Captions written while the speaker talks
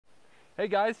Hey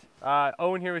guys,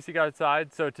 Owen here with Seek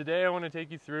Outside. So today I want to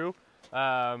take you through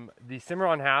the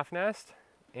Cimarron half nest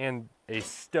and a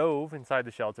stove inside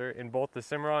the shelter in both the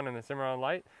Cimarron and the Cimarron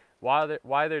Light,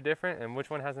 why they're different and which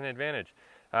one has an advantage.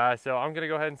 So I'm going to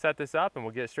go ahead and set this up and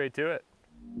we'll get straight to it.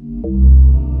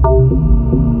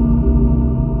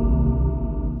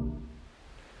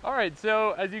 Alright,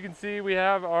 so as you can see, we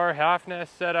have our half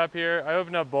nest set up here. I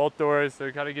opened up both doors so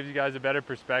it kind of gives you guys a better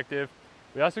perspective.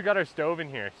 We also got our stove in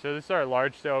here. So this is our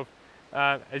large stove.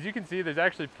 As you can see, there's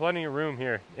actually plenty of room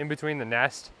here in between the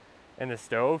nest and the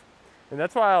stove. And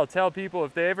that's why I'll tell people,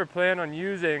 if they ever plan on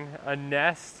using a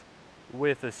nest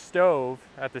with a stove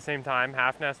at the same time,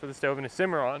 half nest with a stove and a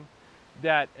Cimarron,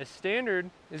 that a standard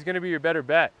is going to be your better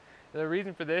bet. The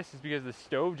reason for this is because the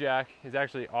stove jack is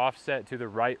actually offset to the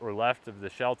right or left of the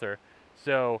shelter.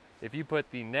 So if you put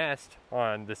the nest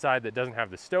on the side that doesn't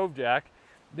have the stove jack,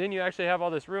 then you actually have all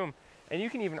this room. And you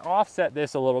can even offset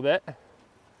this a little bit,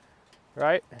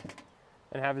 right?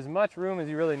 And have as much room as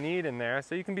you really need in there.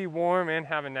 So you can be warm and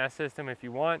have a nest system if you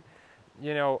want.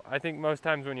 You know, I think most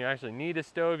times when you actually need a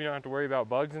stove, you don't have to worry about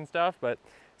bugs and stuff, but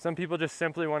some people just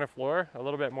simply want a floor, a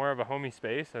little bit more of a homey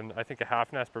space, and I think a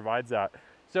half nest provides that.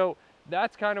 So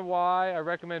that's kind of why I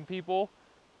recommend people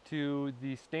to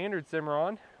the standard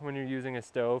Cimarron when you're using a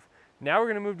stove. Now we're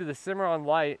gonna move to the Cimarron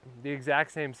Light, the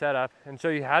exact same setup, and show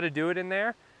you how to do it in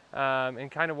there. And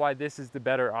kind of why this is the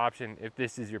better option if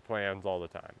this is your plans all the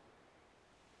time.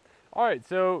 All right,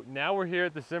 so now we're here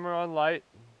at the Cimarron Light.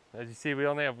 As you see, we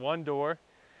only have one door.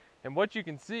 And what you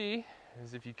can see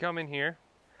is if you come in here,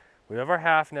 we have our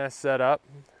half nest set up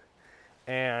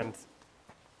and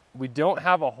we don't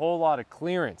have a whole lot of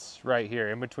clearance right here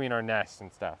in between our nests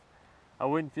and stuff. I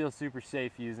wouldn't feel super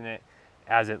safe using it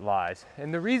as it lies.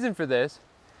 And the reason for this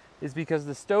is because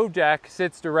the stove jack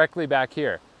sits directly back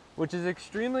here, which is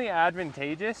extremely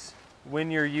advantageous when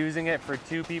you're using it for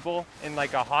two people in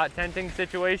like a hot tenting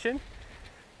situation.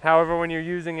 However, when you're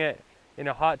using it in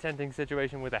a hot tenting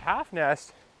situation with a half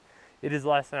nest, it is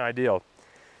less than ideal.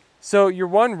 So your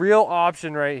one real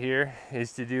option right here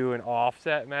is to do an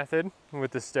offset method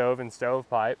with the stove and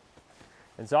stovepipe.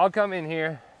 And so I'll come in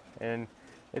here and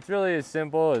it's really as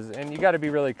simple as, and you got to be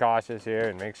really cautious here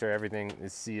and make sure everything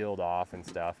is sealed off and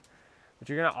stuff. But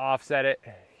you're going to offset it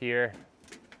here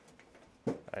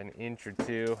an inch or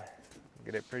two,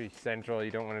 get it pretty central.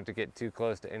 You don't want it to get too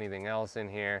close to anything else in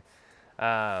here.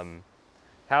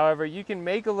 However, you can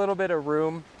make a little bit of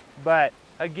room, but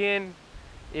again,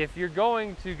 if you're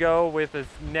going to go with a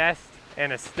nest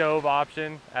and a stove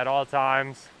option at all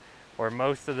times, or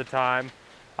most of the time,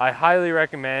 I highly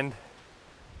recommend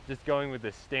just going with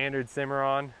the standard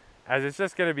Cimarron, as it's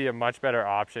just going to be a much better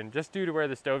option just due to where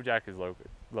the stove jack is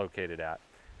located at.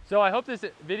 So I hope this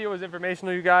video was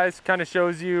informational, you guys. Kind of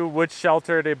shows you which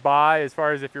shelter to buy as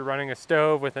far as if you're running a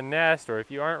stove with a nest or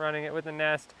if you aren't running it with a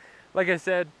nest. Like I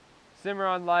said,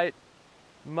 Cimarron Light,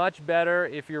 much better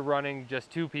if you're running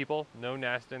just two people, no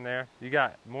nest in there. You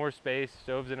got more space,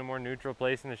 stove's in a more neutral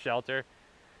place in the shelter.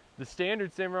 The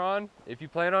standard Cimarron, if you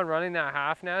plan on running that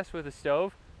half nest with a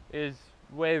stove, is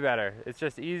way better. It's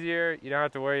just easier, you don't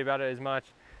have to worry about it as much.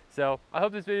 So I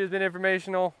hope this video has been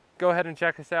informational. Go ahead and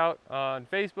check us out on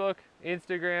Facebook,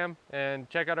 Instagram, and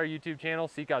check out our YouTube channel,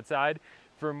 Seek Outside,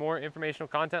 for more informational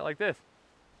content like this.